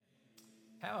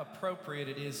How appropriate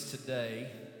it is today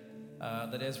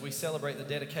that as we celebrate the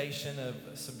dedication of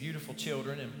some beautiful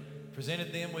children and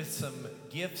presented them with some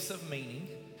gifts of meaning,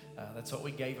 that's what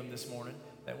we gave them this morning,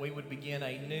 that we would begin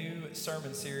a new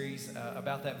sermon series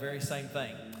about that very same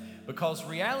thing. Because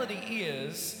reality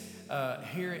is,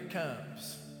 here it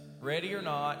comes. Ready or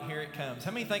not, here it comes. How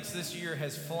many thinks this year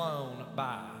has flown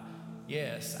by?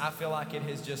 Yes, I feel like it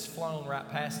has just flown right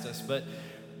past us, but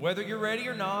whether you're ready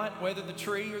or not, whether the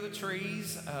tree or the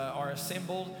trees are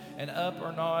assembled and up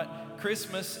or not,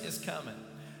 Christmas is coming.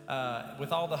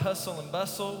 With all the hustle and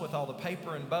bustle, with all the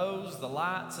paper and bows, the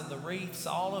lights and the wreaths,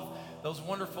 all of those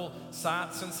wonderful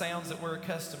sights and sounds that we're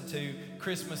accustomed to,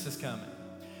 Christmas is coming.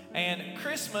 And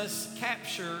Christmas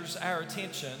captures our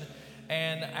attention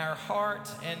and our heart,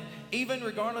 and even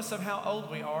regardless of how old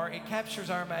we are, it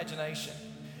captures our imagination.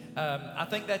 I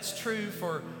think that's true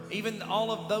for even all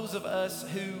of those of us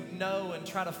who know and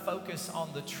try to focus on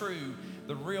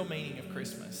the real meaning of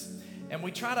Christmas. And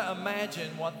we try to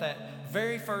imagine what that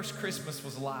very first Christmas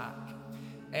was like.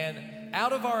 And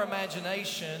out of our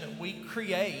imagination, we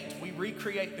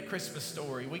recreate the Christmas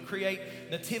story. We create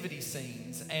nativity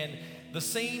scenes. And the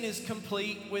scene is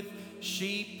complete with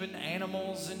sheep and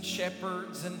animals and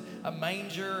shepherds and a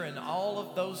manger and all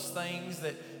of those things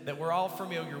that we're all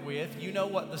familiar with. You know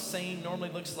what the scene normally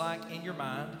looks like in your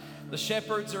mind. The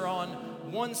shepherds are on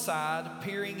one side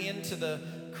peering into the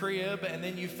crib, and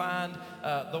then you find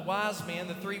the wise men,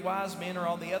 the three wise men are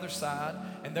on the other side,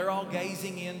 and they're all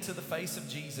gazing into the face of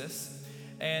Jesus.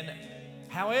 And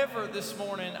however, this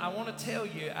morning, I want to tell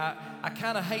you, I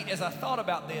kind of hate, as I thought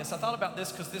about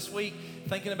this because this week,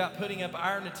 thinking about putting up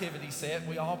our nativity set,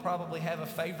 we all probably have a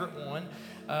favorite one.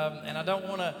 And I don't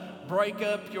want to break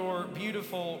up your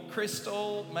beautiful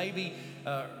crystal, maybe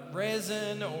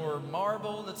resin or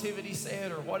marble nativity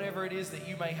set or whatever it is that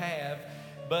you may have.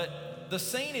 But the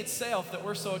scene itself that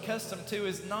we're so accustomed to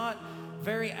is not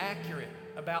very accurate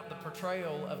about the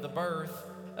portrayal of the birth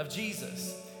of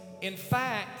Jesus. In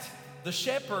fact, the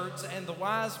shepherds and the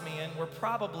wise men were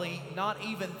probably not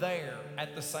even there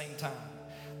at the same time.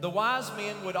 The wise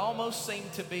men would almost seem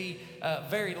to be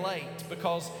very late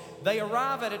because they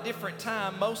arrive at a different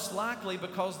time, most likely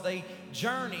because they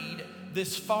journeyed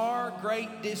this far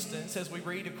great distance, as we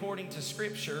read according to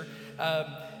Scripture,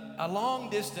 a long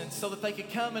distance so that they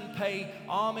could come and pay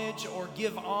homage or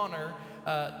give honor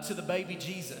to the baby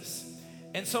Jesus.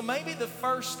 And so maybe the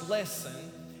first lesson,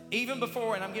 even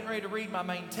before, and I'm getting ready to read my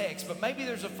main text, but maybe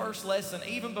there's a first lesson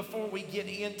even before we get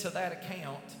into that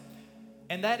account,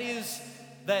 and that is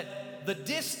that the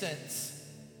distance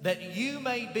that you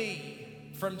may be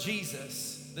from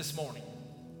Jesus this morning,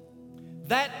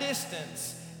 that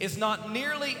distance is not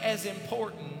nearly as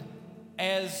important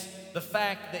as the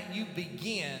fact that you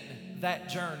begin that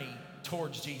journey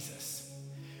towards Jesus.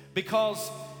 Because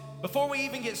before we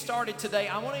even get started today,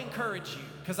 I want to encourage you,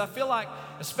 because I feel like,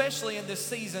 especially in this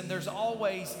season, there's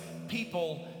always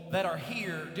people that are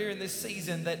here during this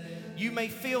season that you may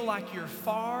feel like you're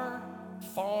far,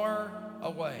 far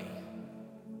away.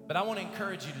 But I want to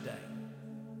encourage you today.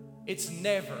 It's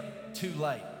never too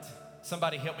late.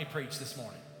 Somebody help me preach this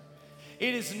morning.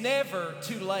 It is never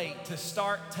too late to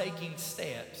start taking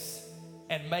steps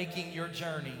and making your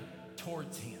journey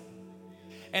towards Him.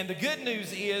 And the good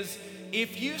news is,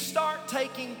 if you start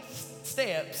taking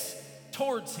steps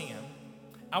towards Him,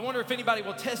 I wonder if anybody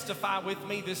will testify with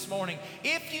me this morning.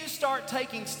 If you start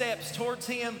taking steps towards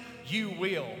Him, you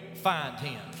will find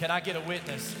Him. Can I get a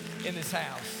witness in this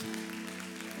house?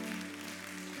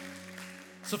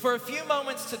 So for a few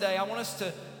moments today, I want us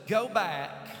to go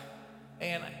back,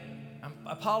 and I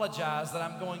apologize that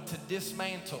I'm going to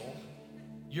dismantle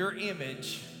your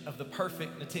image of the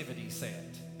perfect nativity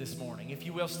set this morning. If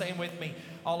you will, stand with me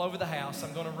all over the house.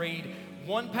 I'm going to read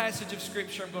one passage of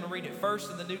Scripture. I'm going to read it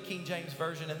first in the New King James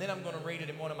Version, and then I'm going to read it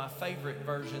in one of my favorite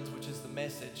versions, which is the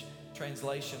Message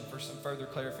translation, for some further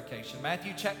clarification.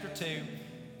 Matthew chapter 2,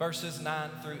 verses 9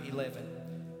 through 11.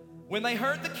 When they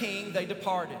heard the king, they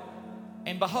departed.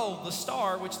 And behold, the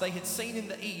star which they had seen in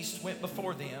the east went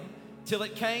before them, till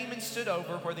it came and stood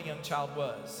over where the young child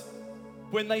was.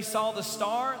 When they saw the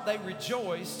star, they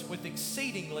rejoiced with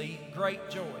exceedingly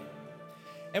great joy.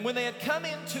 And when they had come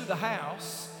into the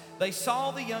house, they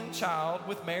saw the young child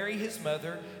with Mary his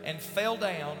mother, and fell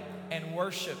down and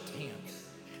worshiped him.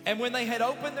 And when they had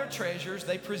opened their treasures,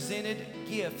 they presented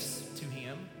gifts to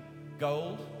him,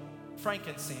 gold,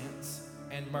 frankincense,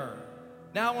 and myrrh.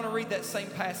 Now I want to read that same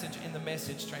passage in the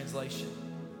Message translation.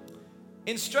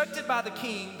 Instructed by the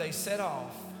king, they set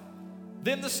off.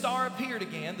 Then the star appeared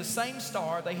again, the same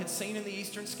star they had seen in the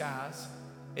eastern skies.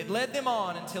 It led them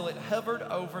on until it hovered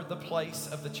over the place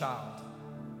of the child.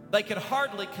 They could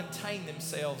hardly contain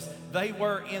themselves. They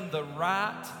were in the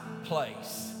right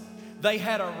place. They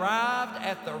had arrived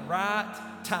at the right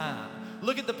time.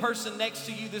 Look at the person next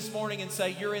to you this morning and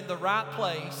say, you're in the right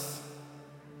place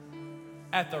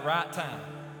at the right time.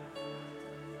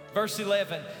 Verse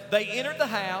 11, they entered the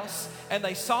house and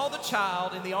they saw the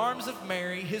child in the arms of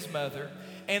Mary, his mother,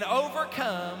 and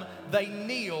overcome, they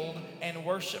kneeled and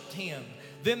worshiped him.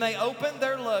 Then they opened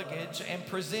their luggage and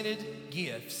presented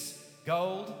gifts,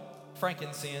 gold,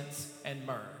 frankincense, and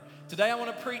myrrh. Today I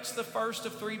want to preach the first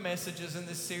of 3 messages in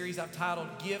this series I've titled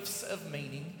Gifts of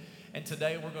Meaning. And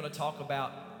today we're going to talk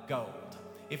about gold.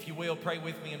 If you will, pray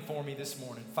with me and for me this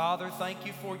morning. Father, thank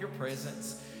you for your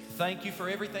presence. Thank you for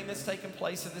everything that's taken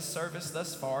place in this service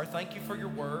thus far. Thank you for your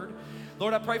word.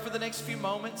 Lord, I pray for the next few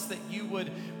moments that you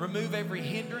would remove every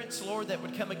hindrance, Lord, that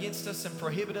would come against us and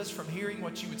prohibit us from hearing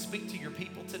what you would speak to your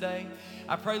people today.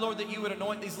 I pray, Lord, that you would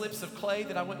anoint these lips of clay,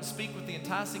 that I wouldn't speak with the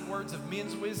enticing words of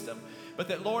men's wisdom, but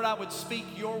that, Lord, I would speak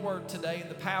your word today in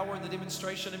the power and the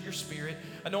demonstration of your Spirit.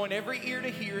 Anoint every ear to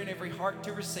hear and every heart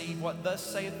to receive what thus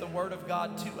saith the word of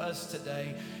God to us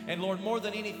today. And Lord, more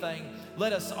than anything,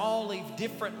 let us all leave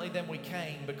differently than we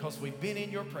came because we've been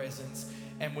in your presence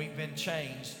and we've been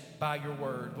changed by your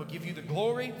word. We'll give you the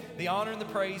glory, the honor, and the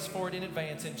praise for it in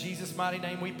advance. In Jesus' mighty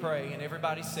name we pray. And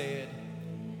everybody said,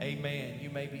 amen.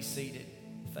 You may be seated.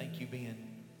 Thank you, Ben.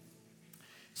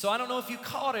 So I don't know if you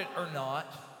caught it or not.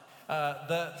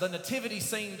 The nativity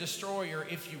scene destroyer,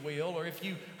 if you will, or if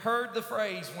you heard the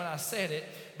phrase when I said it,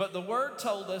 but the word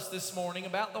told us this morning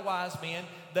about the wise men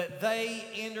that they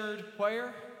entered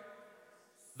where?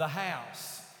 The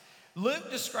house. Luke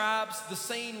describes the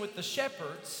scene with the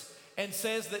shepherds and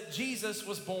says that Jesus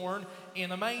was born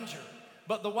in a manger.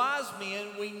 But the wise men,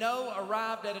 we know,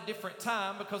 arrived at a different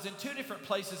time because in 2 different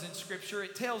places in Scripture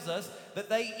it tells us that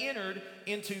they entered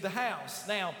into the house.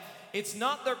 Now, it's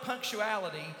not their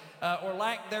punctuality or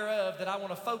lack thereof that I want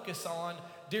to focus on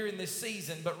during this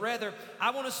season, but rather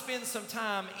I want to spend some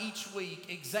time each week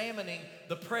examining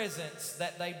the presents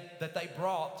that they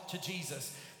brought to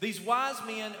Jesus. These wise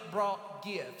men brought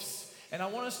gifts, and I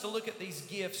want us to look at these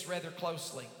gifts rather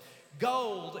closely.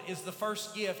 Gold is the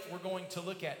first gift we're going to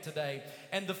look at today.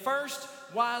 And the first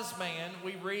wise man,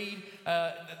 we read,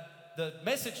 the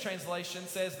Message translation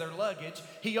says their luggage.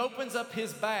 He opens up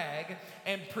his bag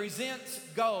and presents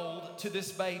gold to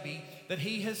this baby that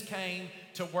he has came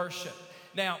to worship.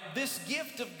 Now, this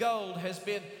gift of gold has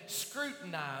been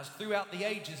scrutinized throughout the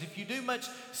ages. If you do much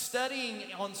studying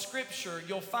on Scripture,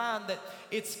 you'll find that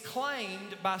it's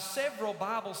claimed by several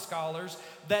Bible scholars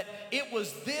that it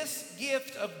was this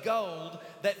gift of gold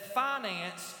that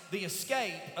financed the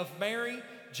escape of Mary,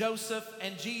 Joseph,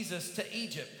 and Jesus to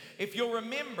Egypt. If you'll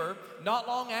remember, not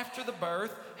long after the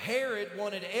birth, Herod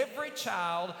wanted every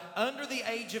child under the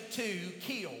age of 2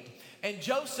 killed. And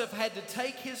Joseph had to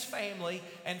take his family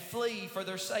and flee for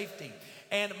their safety.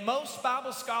 And most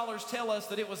Bible scholars tell us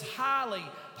that it was highly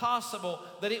possible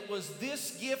that it was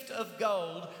this gift of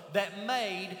gold that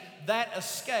made that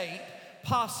escape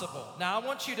possible. Now, I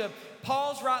want you to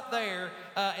pause right there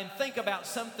and think about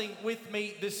something with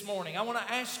me this morning. I want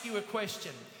to ask you a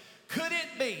question. Could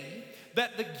it be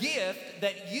that the gift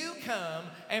that you come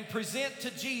and present to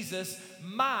Jesus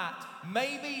might,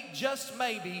 maybe, just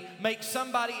maybe, make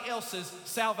somebody else's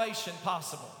salvation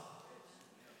possible?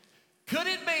 Could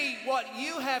it be what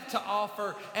you have to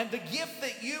offer and the gift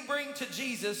that you bring to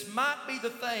Jesus might be the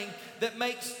thing that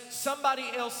makes somebody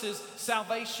else's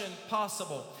salvation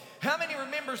possible? How many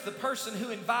remembers the person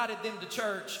who invited them to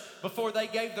church before they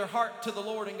gave their heart to the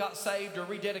Lord and got saved or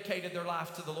rededicated their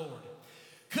life to the Lord?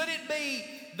 Could it be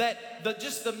that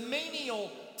just the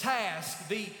menial task,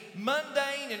 the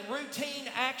mundane and routine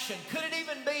action, could it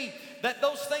even be that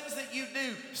those things that you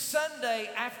do Sunday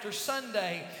after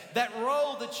Sunday, that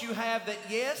role that you have that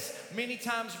yes, many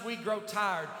times we grow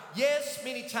tired. Yes,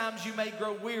 many times you may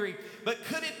grow weary. But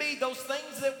could it be those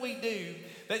things that we do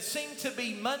that seem to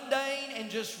be mundane and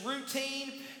just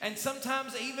routine and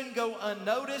sometimes even go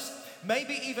unnoticed,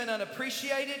 maybe even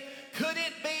unappreciated? Could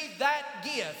it be that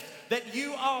gift that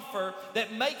you offer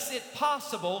that makes it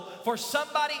possible for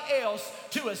somebody else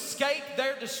to escape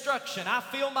their destruction? I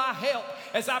feel my help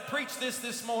as I preach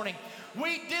this morning.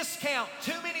 We discount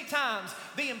too many times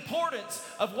the importance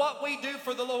of what we do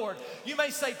for the Lord. You may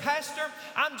say, Pastor,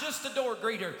 I'm just a door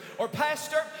greeter, or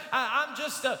Pastor, I'm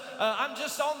just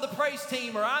on the praise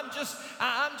team, or I'm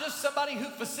just somebody who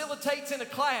facilitates in a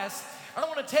class. I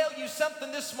want to tell you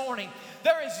something this morning.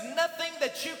 There is nothing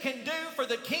that you can do for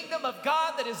the kingdom of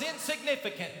God that is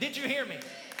insignificant. Did you hear me?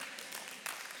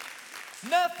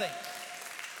 Nothing.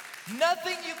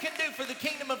 Nothing you can do for the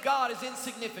kingdom of God is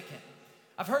insignificant.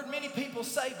 I've heard many people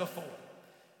say before.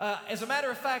 As a matter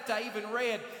of fact, I even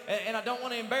read, and I don't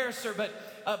want to embarrass her,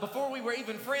 but before we were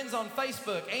even friends on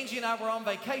Facebook, Angie and I were on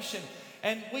vacation,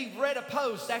 and we read a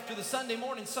post after the Sunday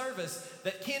morning service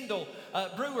that Kendall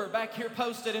Brewer back here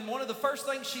posted, and one of the first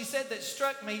things she said that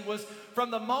struck me was,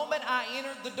 from the moment I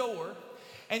entered the door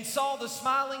and saw the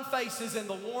smiling faces and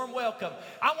the warm welcome.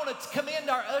 I want to commend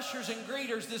our ushers and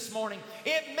greeters this morning.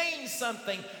 It means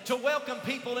something to welcome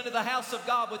people into the house of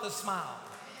God with a smile.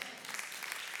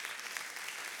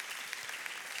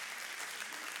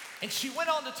 And she went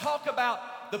on to talk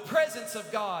about the presence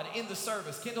of God in the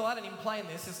service. Kendall, I didn't even plan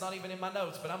this. It's not even in my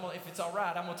notes, but if it's all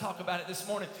right, I'm going to talk about it this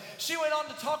morning. She went on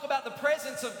to talk about the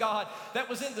presence of God that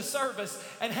was in the service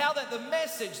and how that the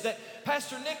message that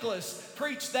Pastor Nicholas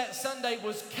preached that Sunday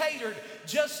was catered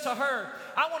just to her.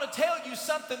 I want to tell you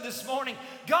something this morning.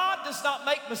 God does not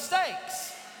make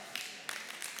mistakes.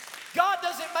 God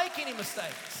doesn't make any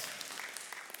mistakes.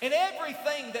 And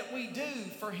everything that we do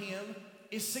for Him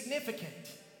is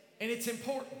significant. And it's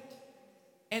important.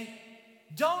 And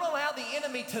don't allow the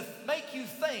enemy to make you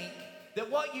think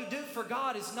that what you do for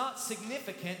God is not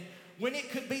significant when it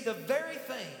could be the very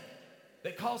thing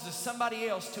that causes somebody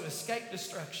else to escape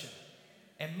destruction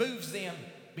and moves them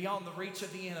beyond the reach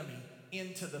of the enemy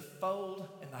into the fold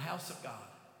in the house of God.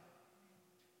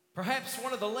 Perhaps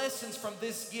one of the lessons from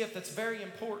this gift that's very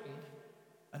important,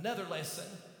 another lesson,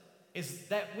 is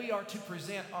that we are to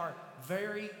present our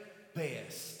very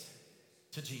best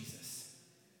to Jesus.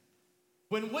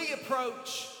 When we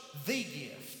approach the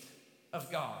gift of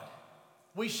God,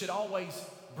 we should always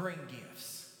bring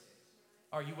gifts.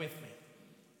 Are you with me?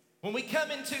 When we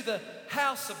come into the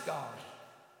house of God,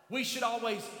 we should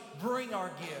always bring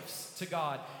our gifts to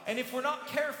God. And if we're not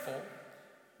careful,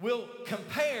 we'll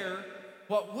compare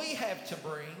what we have to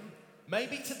bring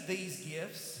maybe to these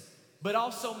gifts, but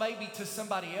also maybe to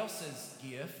somebody else's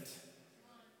gift.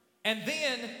 And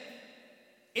then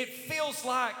it feels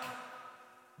like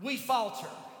we falter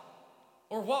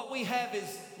or what we have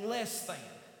is less than.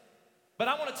 But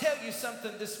I want to tell you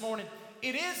something this morning.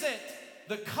 It isn't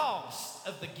the cost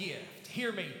of the gift.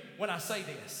 Hear me when I say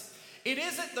this. It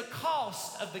isn't the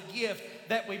cost of the gift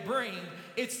that we bring.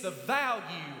 It's the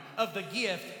value of the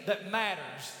gift that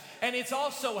matters. And it's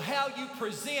also how you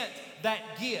present that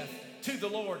gift to the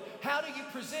Lord. How do you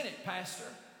present it, Pastor?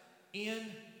 In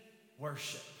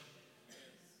worship.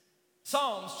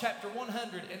 Psalms chapter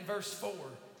 100 and verse 4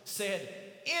 said,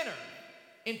 "Enter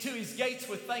into his gates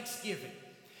with thanksgiving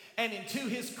and into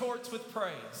his courts with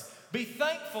praise. Be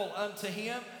thankful unto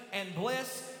him and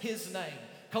bless his name."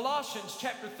 Colossians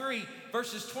chapter 3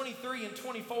 verses 23 and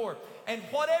 24. "And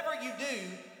whatever you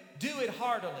do it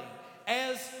heartily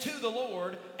as to the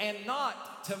Lord and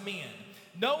not to men,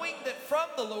 knowing that from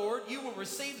the Lord you will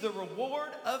receive the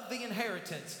reward of the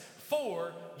inheritance,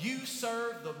 for you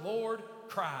serve the Lord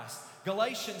Christ."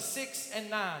 Galatians 6 and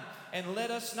 9. "And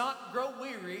let us not grow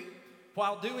weary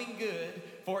while doing good,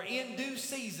 for in due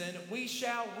season we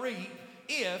shall reap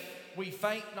if we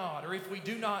faint not," or if we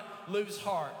do not lose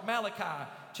heart. Malachi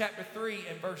chapter 3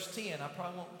 and verse 10. I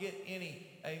probably won't get any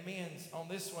amens on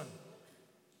this one.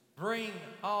 "Bring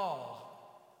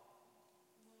all."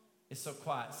 It's so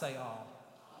quiet. Say all.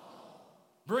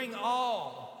 "Bring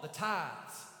all the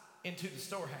tithes into the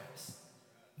storehouse,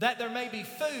 that there may be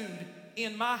food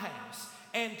in my house.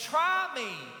 And try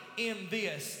me in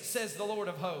this, says the Lord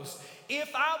of hosts,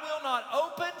 if I will not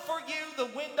open for you the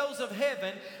windows of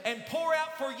heaven and pour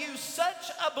out for you such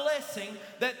a blessing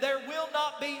that there will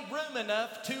not be room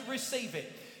enough to receive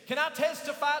it." Can I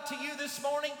testify to you this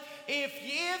morning?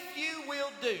 If you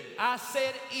will do, I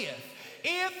said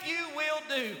if you will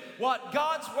do what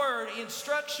God's word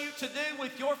instructs you to do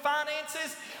with your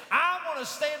finances, I want to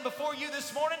stand before you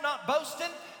this morning, not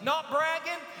boasting, not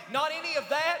bragging, not any of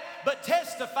that, but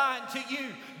testifying to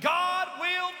you. God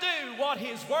will do what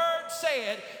his word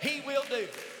said he will do.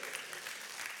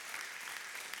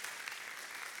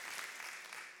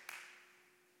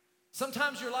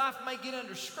 Sometimes your life may get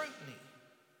under scrutiny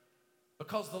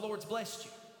because the Lord's blessed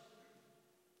you.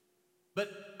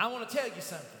 But I want to tell you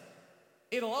something.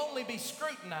 It'll only be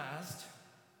scrutinized,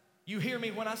 you hear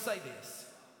me when I say this,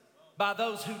 by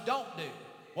those who don't do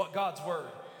what God's word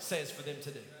says for them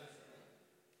to do.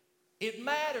 It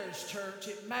matters, church,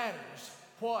 it matters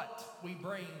what we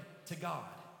bring to God.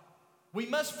 We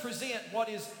must present what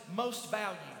is most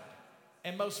valued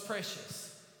and most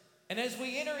precious. And as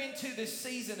we enter into this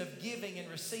season of giving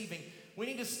and receiving, we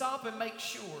need to stop and make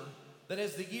sure that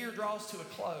as the year draws to a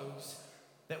close,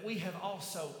 that we have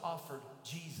also offered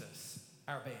Jesus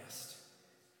our best.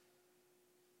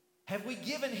 Have we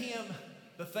given him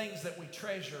the things that we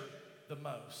treasure the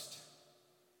most?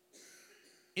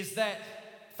 Is that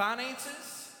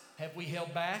finances? Have we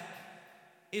held back?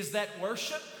 Is that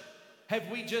worship? Have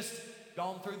we just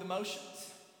gone through the motions?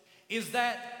 Is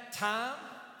that time?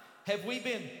 Have we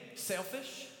been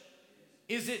selfish?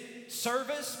 Is it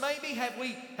service maybe?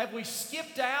 Have we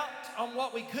skipped out on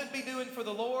what we could be doing for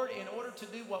the Lord in order to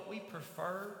do what we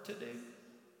prefer to do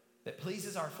that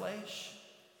pleases our flesh?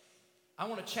 I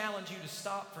want to challenge you to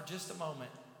stop for just a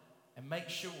moment and make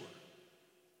sure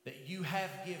that you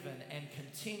have given and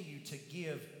continue to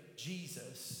give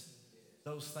Jesus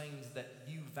those things that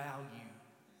you value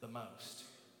the most.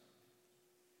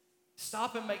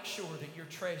 Stop and make sure that your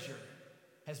treasure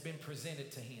has been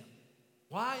presented to Him.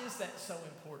 Why is that so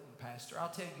important, Pastor? I'll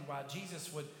tell you why.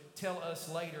 Jesus would tell us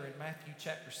later in Matthew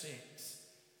chapter 6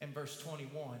 and verse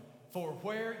 21, "For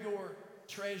where your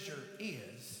treasure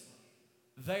is,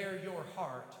 there your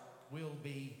heart will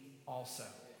be also."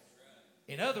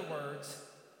 In other words,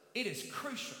 it is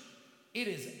crucial, it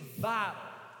is vital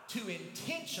to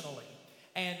intentionally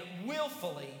and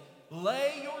willfully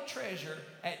lay your treasure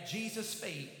at Jesus'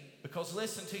 feet, because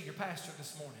listen to your pastor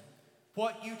this morning.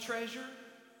 What you treasure,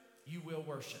 you will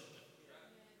worship.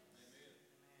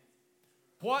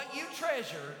 What you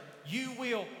treasure, you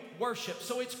will worship.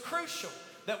 So it's crucial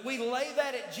that we lay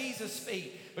that at Jesus'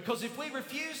 feet, because if we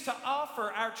refuse to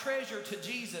offer our treasure to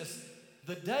Jesus,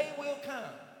 the day will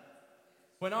come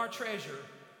when our treasure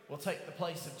will take the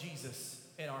place of Jesus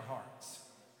in our hearts.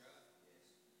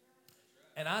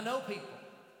 And I know people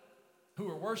who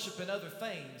are worshiping other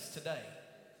things today.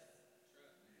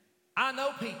 I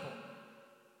know people,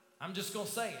 I'm just going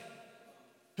to say it,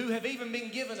 who have even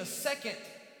been given a second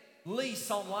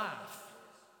lease on life.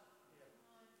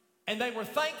 And they were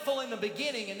thankful in the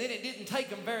beginning, and then it didn't take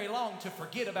them very long to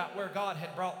forget about where God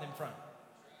had brought them from.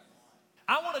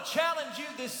 I want to challenge you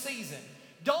this season.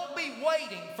 Don't be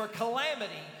waiting for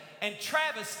calamity and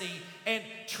travesty and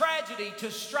tragedy to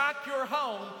strike your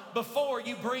home before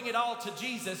you bring it all to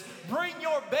Jesus. Bring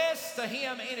your best to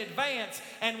Him in advance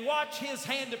and watch His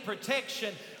hand of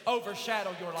protection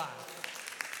overshadow your life.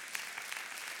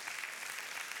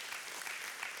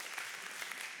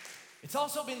 It's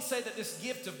also been said that this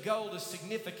gift of gold is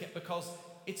significant because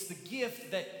it's the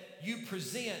gift that you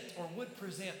present or would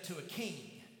present to a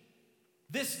king.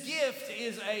 This gift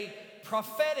is a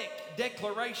prophetic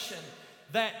declaration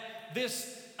that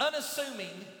this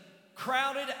unassuming,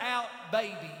 crowded out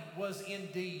baby was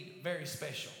indeed very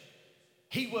special.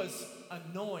 He was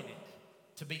anointed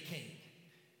to be king.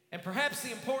 And perhaps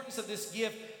the importance of this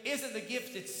gift isn't the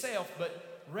gift itself,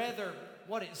 but rather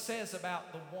what it says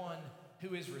about the one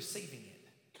who is receiving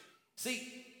it.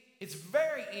 See, it's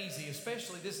very easy,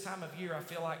 especially this time of year, I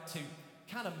feel like, to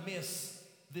kind of miss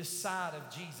this side of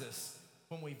Jesus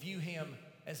when we view Him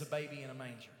as a baby in a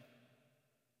manger.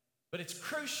 But it's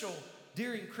crucial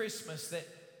during Christmas that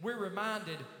we're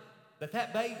reminded that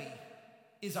that baby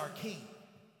is our King.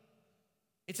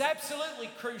 It's absolutely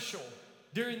crucial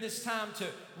during this time to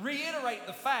reiterate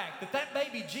the fact that that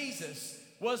baby Jesus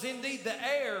was indeed the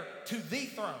heir to the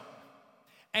throne,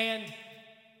 and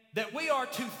that we are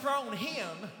to throne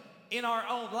Him in our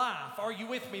own life. Are you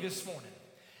with me this morning?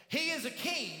 He is a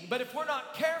king, but if we're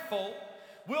not careful,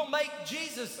 we'll make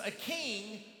Jesus a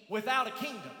king without a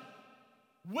kingdom.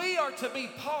 We are to be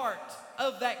part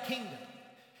of that kingdom.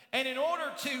 And in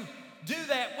order to do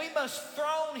that, we must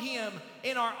throne Him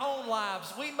in our own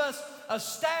lives. We must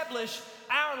establish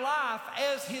our life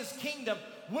as His kingdom.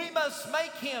 We must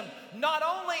make Him not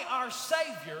only our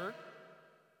Savior,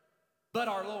 but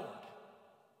our Lord.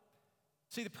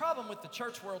 See, the problem with the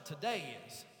church world today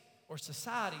is, or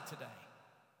society today,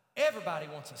 everybody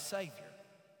wants a Savior.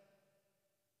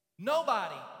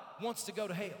 Nobody wants to go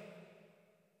to hell.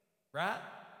 Right?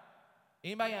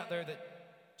 Anybody out there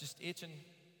that just itching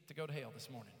to go to hell this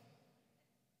morning?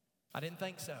 I didn't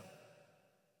think so.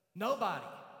 Nobody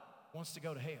wants to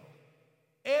go to hell.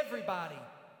 Everybody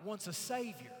wants a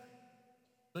Savior,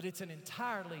 but it's an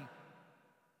entirely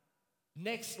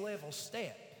next level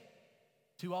step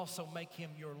to also make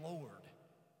Him your Lord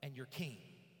and your King.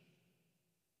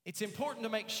 It's important to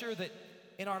make sure that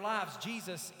in our lives,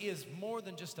 Jesus is more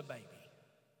than just a baby.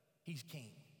 He's King.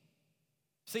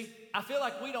 See, I feel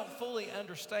like we don't fully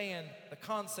understand the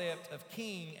concept of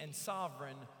king and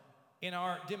sovereign in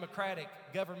our democratic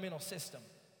governmental system.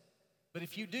 But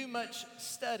if you do much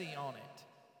study on it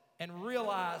and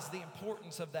realize the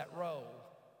importance of that role,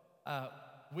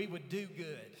 we would do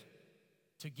good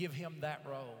to give Him that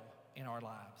role in our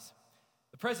lives.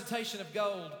 The presentation of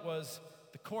gold was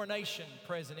the coronation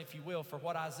present, if you will, for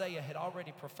what Isaiah had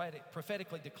already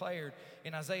prophetically declared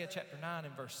in Isaiah chapter 9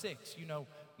 and verse 6. You know,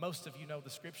 most of you know the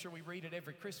scripture. We read it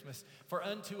every Christmas. For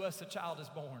unto us a child is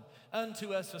born,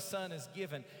 unto us a son is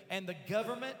given, and the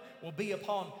government will be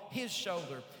upon his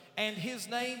shoulder, and his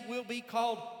name will be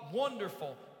called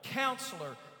Wonderful,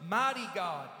 Counselor, Mighty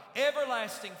God,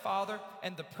 Everlasting Father,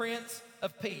 and the Prince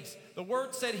of Peace. The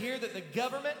word said here that the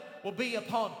government will be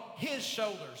upon his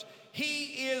shoulders.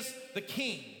 He is the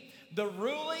king. The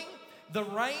ruling, the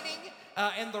reigning,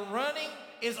 and the running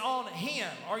is on him.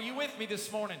 Are you with me this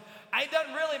morning? It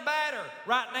doesn't really matter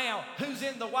right now who's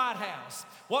in the White House.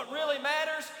 What really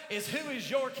matters is who is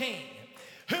your king.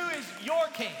 Who is your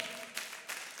king?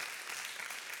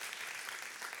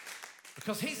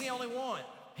 Because he's the only one.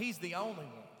 He's the only one.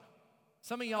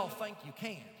 Some of y'all think you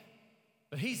can,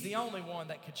 but he's the only one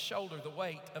that could shoulder the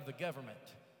weight of the government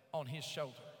on his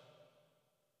shoulder.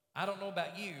 I don't know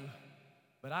about you,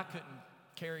 but I couldn't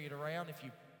carry it around if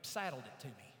you saddled it to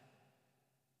me.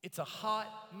 It's a hot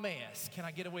mess. Can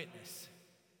I get a witness?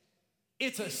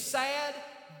 It's a sad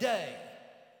day.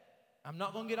 I'm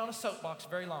not going to get on a soapbox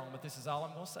very long, but this is all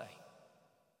I'm going to say.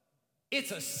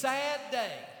 It's a sad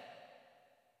day.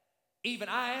 Even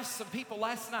I asked some people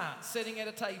last night sitting at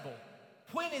a table,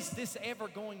 when is this ever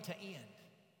going to end?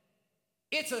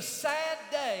 It's a sad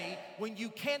day when you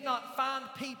cannot find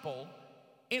people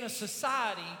in a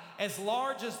society as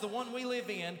large as the one we live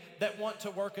in that want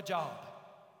to work a job.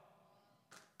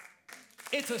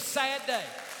 It's a sad day.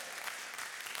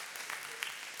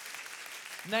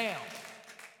 Now,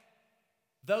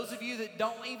 those of you that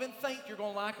don't even think you're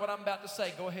going to like what I'm about to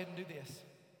say, go ahead and do this.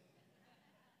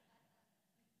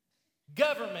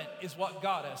 Government is what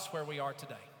got us where we are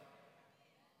today.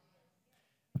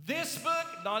 This book,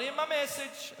 not in my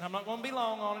message, and I'm not going to be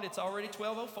long on it, it's already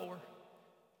 12:04.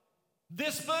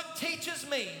 This book teaches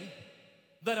me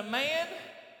that a man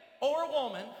or a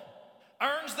woman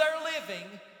earns their living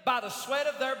by the sweat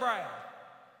of their brow.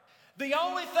 The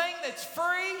only thing that's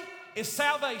free is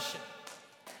salvation.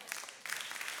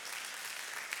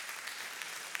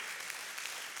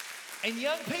 And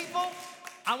young people,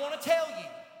 I want to tell you,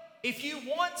 if you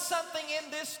want something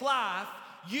in this life,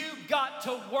 you've got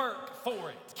to work for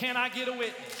it. Can I get a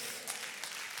witness?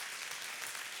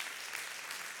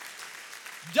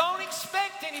 Don't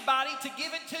expect anybody to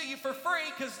give it to you for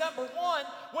free, because number one,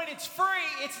 when it's free,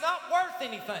 it's not worth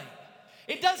anything.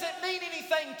 It doesn't mean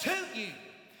anything to you.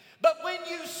 But when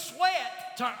you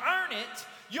sweat to earn it,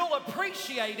 you'll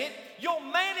appreciate it, you'll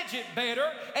manage it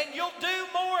better, and you'll do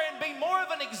more and be more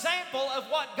of an example of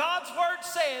what God's Word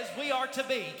says we are to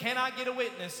be. Can I get a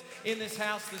witness in this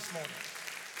house this morning?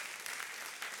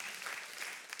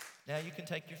 Now you can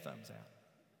take your thumbs out.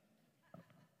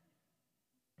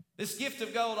 This gift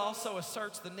of gold also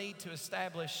asserts the need to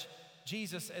establish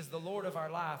Jesus as the Lord of our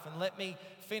life. And let me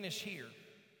finish here.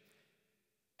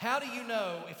 How do you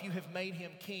know if you have made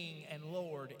him king and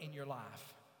Lord in your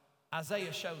life?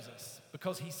 Isaiah shows us,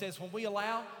 because he says when we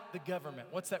allow the government,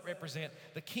 what's that represent?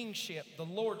 The kingship, the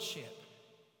lordship,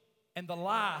 and the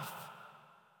life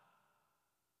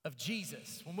of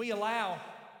Jesus. When we allow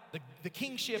the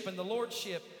kingship and the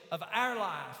lordship of our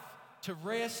life to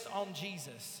rest on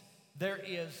Jesus, there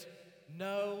is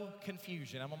no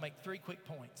confusion. I'm going to make 3 quick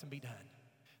points and be done.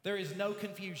 There is no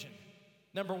confusion.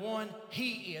 Number one,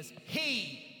 he is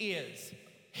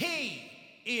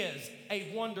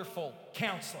a wonderful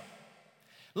counselor.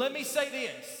 Let me say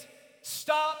this.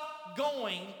 Stop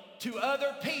going to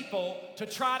other people to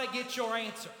try to get your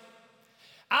answer.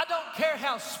 I don't care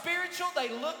how spiritual they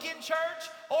look in church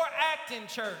or act in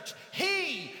church.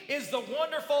 He is the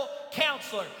wonderful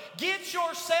counselor. Get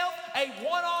yourself a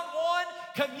one-on-one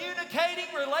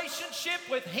communicating relationship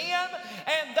with him,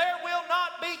 and there will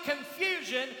not be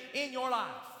confusion in your life,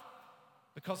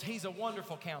 because he's a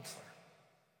wonderful counselor.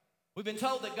 We've been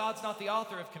told that God's not the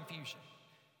author of confusion.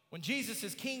 When Jesus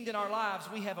is king in our lives,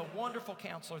 we have a wonderful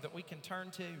counselor that we can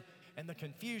turn to, and the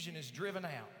confusion is driven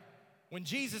out. When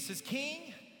Jesus is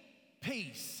king,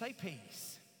 peace. Say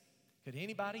peace. Could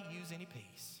anybody use any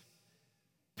peace?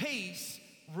 Peace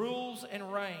rules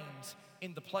and reigns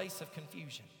in the place of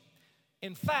confusion.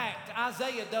 In fact,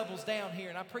 Isaiah doubles down here,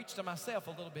 and I preached to myself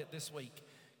a little bit this week,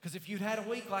 because if you'd had a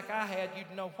week like I had,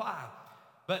 you'd know why.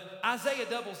 But Isaiah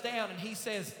doubles down and he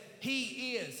says,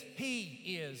 he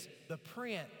is the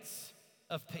Prince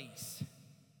of Peace.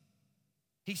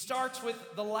 He starts with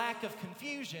the lack of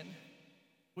confusion,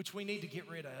 which we need to get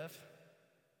rid of.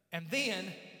 And then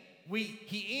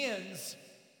he ends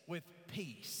with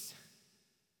peace.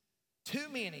 Too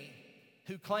many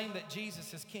who claim that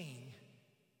Jesus is king,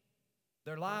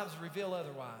 their lives reveal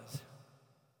otherwise.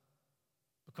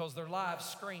 because their lives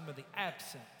scream of the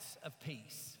absence of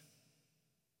peace.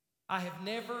 I have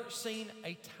never seen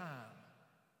a time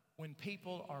when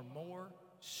people are more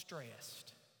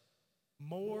stressed,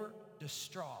 more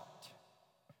distraught,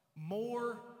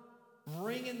 more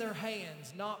wringing their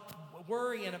hands, not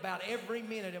worrying about every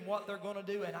minute and what they're going to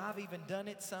do. And I've even done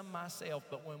it some myself.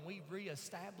 But when we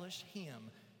reestablish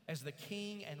Him as the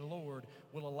King and Lord,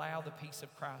 we'll allow the peace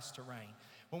of Christ to reign.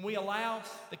 When we allow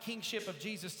the kingship of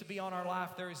Jesus to be on our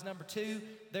life, there is number two,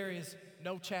 there is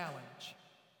no challenge,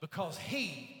 because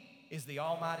He is the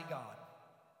Almighty God.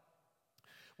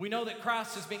 We know that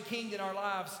Christ has been king in our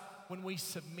lives when we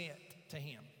submit to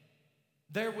Him.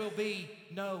 There will be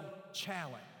no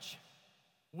challenge.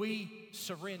 We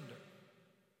surrender.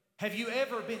 Have you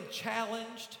ever been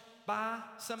challenged by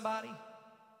somebody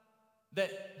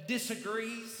that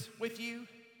disagrees with you?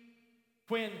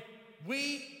 When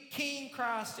we King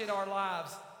Christ in our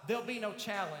lives, there'll be no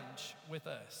challenge with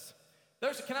us.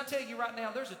 Can I tell you right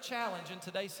now, there's a challenge in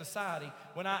today's society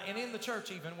and in the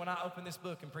church even, when I open this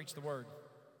book and preach the word.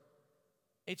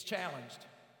 It's challenged.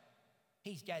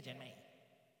 He's judging me.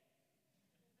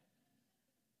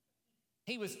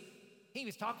 He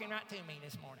was talking right to me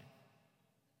this morning.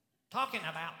 Talking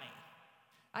about me.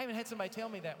 I even had somebody tell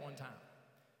me that one time.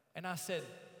 And I said,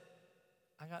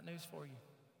 I got news for you.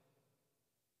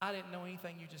 I didn't know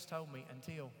anything you just told me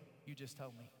until you just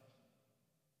told me.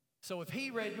 So if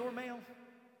he read your mail,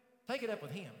 take it up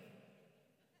with him.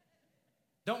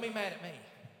 Don't be mad at me.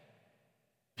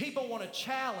 People want to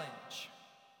challenge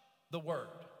the word.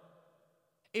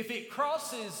 If it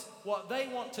crosses what they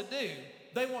want to do,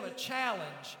 they want to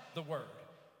challenge the word.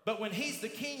 But when He's the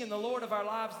King and the Lord of our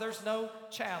lives, there's no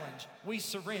challenge. We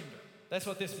surrender. That's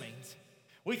what this means.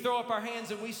 We throw up our hands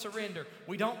and we surrender.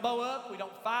 We don't bow up, we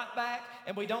don't fight back,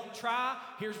 and we don't try.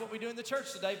 Here's what we do in the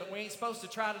church today, but we ain't supposed to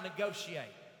try to negotiate.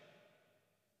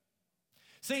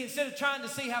 See, instead of trying to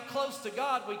see how close to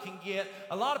God we can get,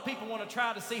 a lot of people want to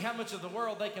try to see how much of the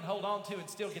world they can hold on to and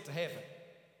still get to heaven.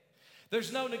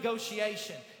 There's no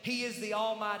negotiation. He is the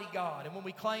Almighty God, and when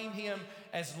we claim Him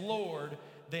as Lord,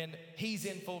 then He's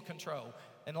in full control.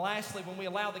 And lastly, when we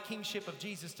allow the kingship of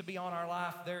Jesus to be on our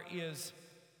life, there is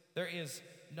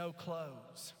no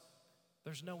close.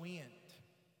 There's no end.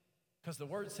 Because the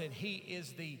Word said He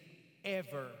is the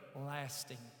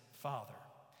everlasting Father.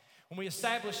 When we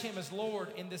establish Him as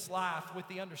Lord in this life with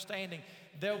the understanding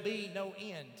there'll be no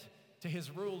end to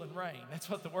His rule and reign. That's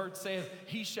what the Word says.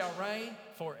 He shall reign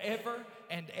forever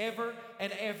and ever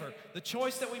and ever. The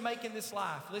choice that we make in this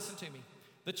life, listen to me,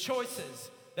 the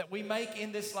choices that we make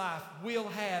in this life will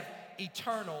have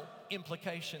eternal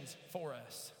implications for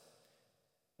us.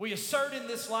 We assert in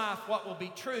this life what will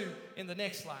be true in the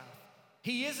next life.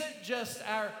 He isn't just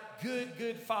our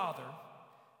good Father,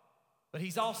 but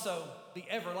He's also the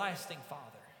everlasting Father.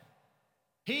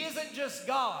 He isn't just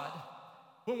God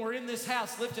when we're in this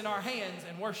house lifting our hands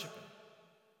and worshiping.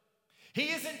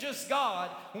 He isn't just God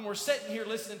when we're sitting here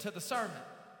listening to the sermon.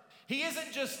 He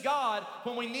isn't just God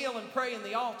when we kneel and pray in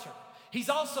the altar. He's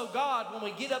also God when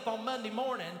we get up on Monday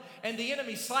morning and the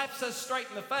enemy slaps us straight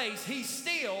in the face. He's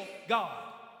still God.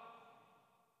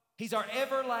 He's our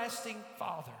everlasting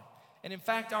Father. And in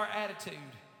fact, our attitude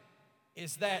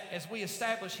is that as we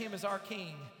establish Him as our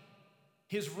King,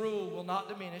 His rule will not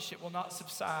diminish, it will not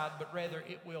subside, but rather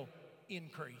it will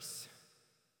increase.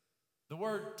 The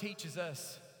Word teaches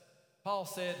us, Paul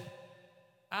said,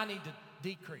 I need to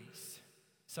decrease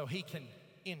so He can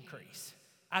increase.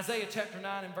 Isaiah chapter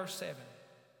 9 and verse 7.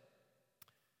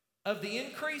 Of the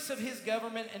increase of His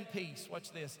government and peace,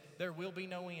 watch this, there will be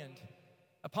no end.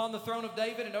 Upon the throne of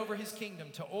David and over His kingdom,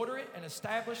 to order it and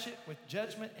establish it with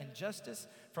judgment and justice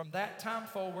from that time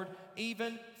forward,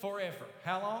 even forever.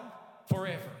 How long?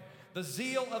 Forever. The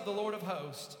zeal of the Lord of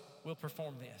hosts will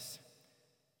perform this.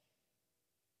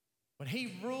 When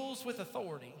He rules with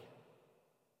authority,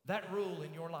 that rule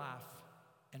in your life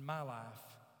and my life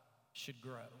should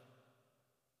grow.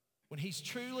 When He's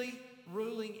truly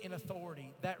ruling in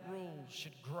authority, that rule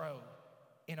should grow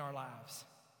in our lives.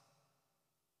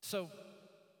 So,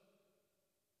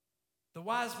 the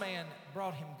wise man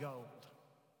brought him gold.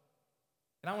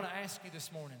 And I want to ask you this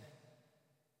morning,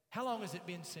 how long has it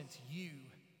been since you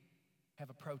have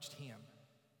approached Him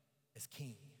as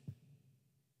King?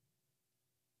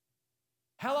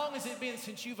 How long has it been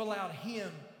since you've allowed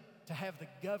Him to have the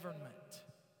government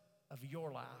of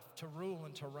your life, to rule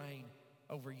and to reign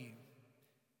over you?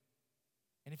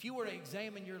 And if you were to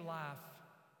examine your life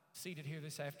seated here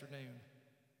this afternoon,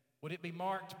 would it be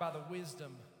marked by the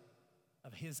wisdom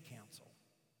of His counsel?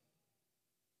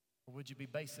 Or would you be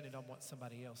basing it on what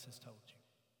somebody else has told you?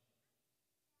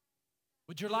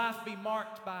 Would your life be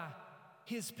marked by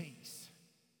His peace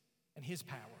and His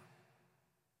power?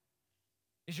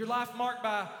 Is your life marked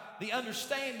by the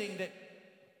understanding that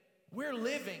we're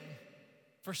living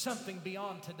for something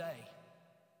beyond today?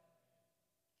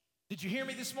 Did you hear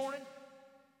me this morning?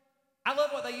 I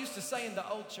love what they used to say in the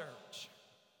old church,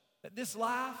 that this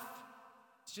life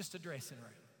is just a dressing room.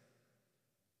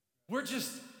 We're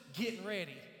just getting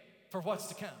ready for what's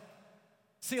to come.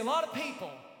 See, a lot of people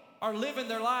are living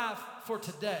their life for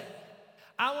today.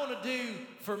 I want to do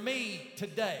for me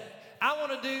today. I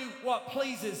want to do what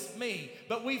pleases me.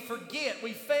 But we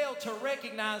fail to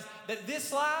recognize that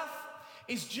this life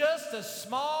is just a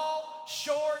small,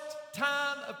 short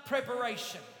time of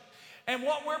preparation. And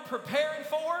what we're preparing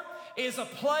for is a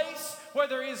place where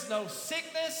there is no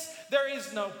sickness, there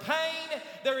is no pain,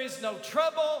 there is no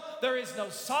trouble, there is no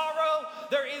sorrow,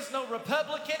 there is no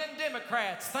Republican and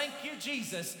Democrats. Thank you,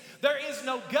 Jesus. There is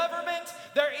no government,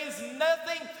 there is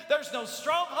nothing, there's no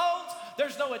strongholds,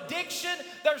 there's no addiction,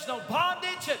 there's no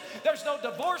bondage, there's no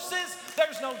divorces,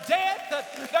 there's no death,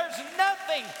 there's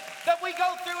nothing that we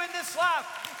go through in this life.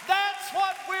 That's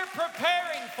what we're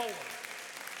preparing for.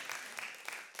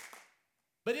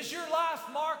 But is your life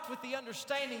marked with the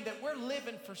understanding that we're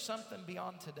living for something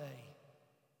beyond today?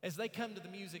 As they come to the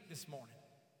music this morning,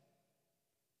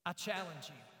 I challenge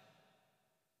you.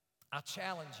 I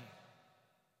challenge you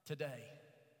today.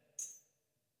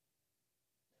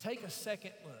 Take a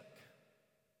second look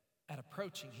at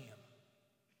approaching Him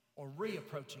or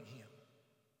reapproaching Him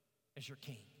as your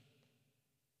King.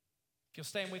 If you'll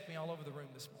stand with me all over the room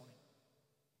this morning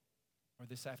or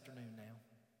this afternoon now.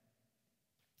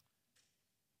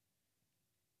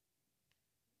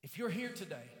 If you're here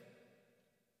today,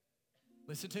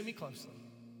 listen to me closely.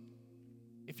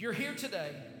 If you're here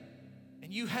today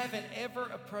and you haven't ever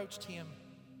approached Him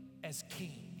as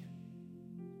King,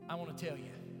 I want to tell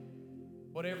you,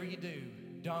 whatever you do,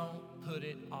 don't put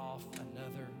it off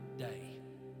another day.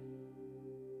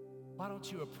 Why don't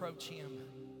you approach Him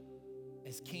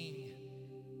as King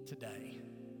today?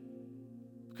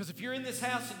 Because if you're in this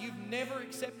house and you've never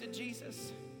accepted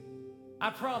Jesus, I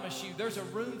promise you there's a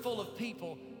room full of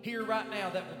people here right now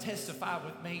that will testify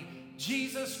with me.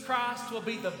 Jesus Christ will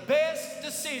be the best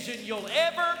decision you'll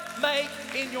ever make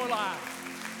in your life.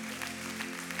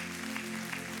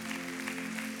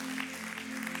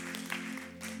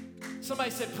 Somebody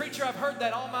said, "Preacher, I've heard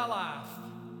that all my life."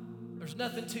 There's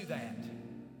nothing to that.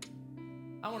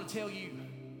 I want to tell you,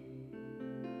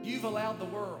 you've allowed the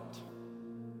world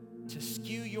to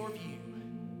skew your view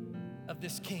of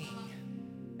this King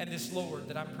and this Lord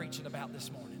that I'm preaching about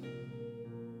this morning.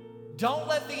 Don't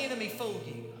let the enemy fool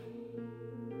you.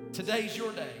 Today's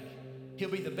your day.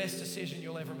 He'll be the best decision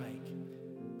you'll ever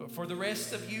make. But for the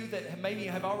rest of you that maybe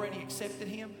have already accepted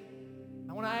Him,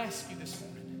 I want to ask you this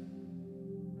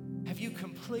morning, have you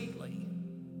completely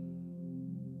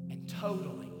and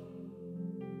totally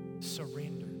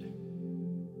surrendered?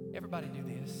 Everybody do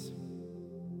this.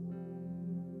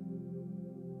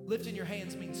 Lifting your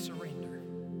hands means surrender.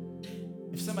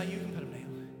 If somebody, you can put them down.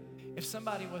 If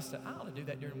somebody was to, I ought to do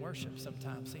that during worship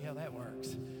sometime, see how that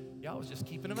works. Y'all was just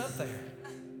keeping them up there.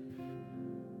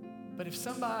 But if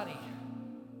somebody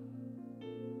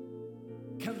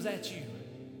comes at you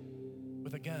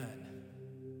with a gun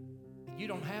and you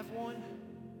don't have one,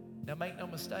 now make no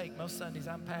mistake, most Sundays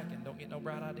I'm packing, don't get no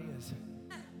bright ideas.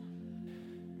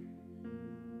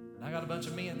 And I got a bunch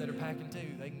of men that are packing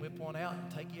too. They can whip one out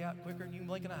and take you out quicker than you can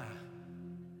blink an eye.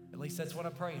 At least that's what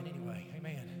I'm praying anyway.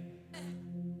 Amen.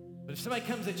 But if somebody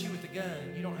comes at you with a gun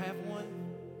and you don't have one,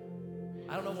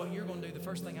 I don't know what you're going to do. The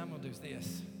first thing I'm going to do is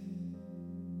this.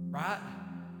 Right?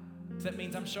 So that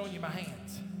means I'm showing you my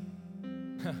hands.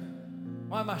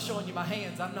 Why am I showing you my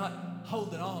hands? I'm not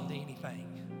holding on to anything.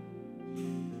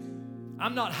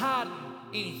 I'm not hiding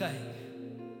anything.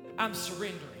 I'm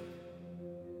surrendering.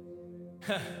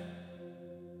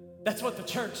 That's what the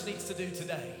church needs to do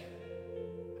today.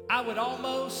 I would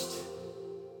almost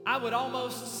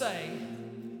say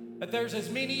that there's as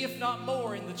many, if not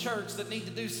more, in the church that need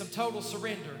to do some total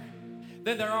surrender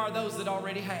than there are those that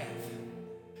already have.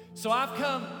 So I've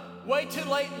come way too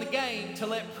late in the game to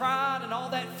let pride and all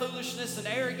that foolishness and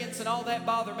arrogance and all that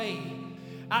bother me.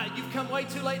 You've come way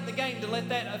too late in the game to let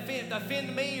that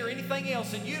offend me or anything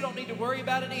else, and you don't need to worry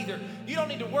about it either. You don't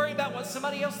need to worry about what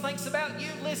somebody else thinks about you.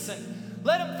 Listen,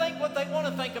 let them think what they want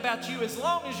to think about you. As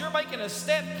long as you're making a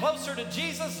step closer to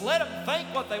Jesus, let them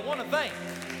think what they want to think.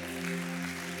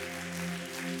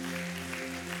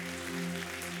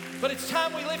 But it's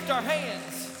time we lift our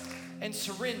hands and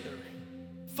surrender,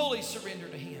 fully surrender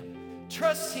to Him.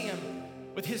 Trust Him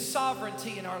with His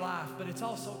sovereignty in our life. But it's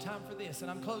also time for this,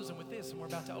 and I'm closing with this, and we're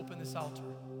about to open this altar.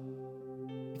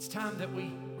 It's time that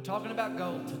we're talking about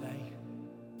gold today.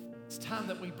 It's time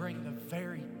that we bring the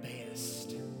very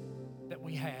best that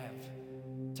we have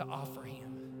to offer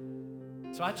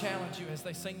Him. So I challenge you as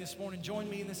they sing this morning, join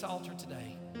me in this altar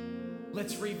today.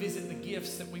 Let's revisit the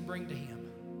gifts that we bring to Him.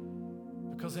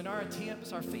 Because in our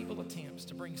attempts, our feeble attempts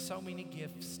to bring so many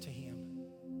gifts to Him,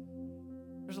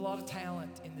 there's a lot of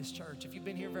talent in this church. If you've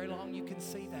been here very long, you can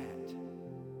see that.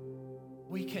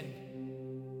 We can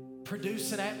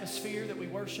produce an atmosphere that we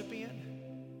worship in.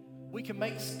 We can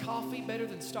make coffee better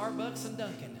than Starbucks and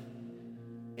Dunkin'.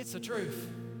 It's the truth.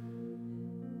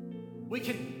 We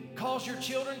can cause your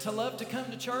children to love to come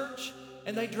to church,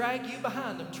 and they drag you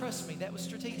behind them. Trust me, that was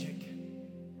strategic.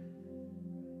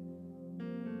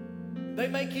 They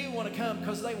make you want to come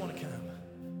because they want to come.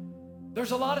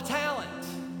 There's a lot of talent.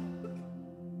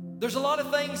 There's a lot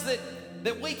of things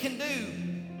that we can do.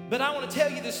 But I want to tell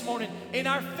you this morning, in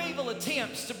our feeble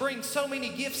attempts to bring so many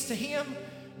gifts to Him,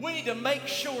 we need to make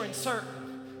sure and certain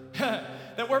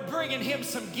that we're bringing Him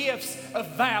some gifts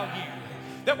of value,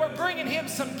 that we're bringing Him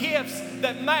some gifts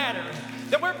that matter,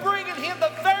 that we're bringing Him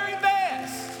the very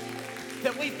best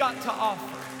that we've got to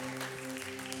offer.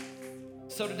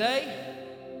 So today,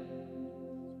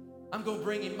 I'm going to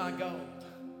bring Him my gold.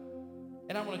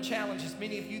 And I want to challenge as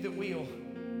many of you that will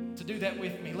to do that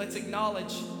with me. Let's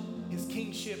acknowledge His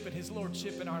kingship and His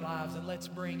lordship in our lives, and let's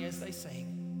bring, as they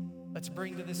sing, let's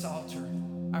bring to this altar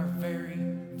our very,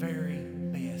 very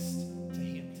best.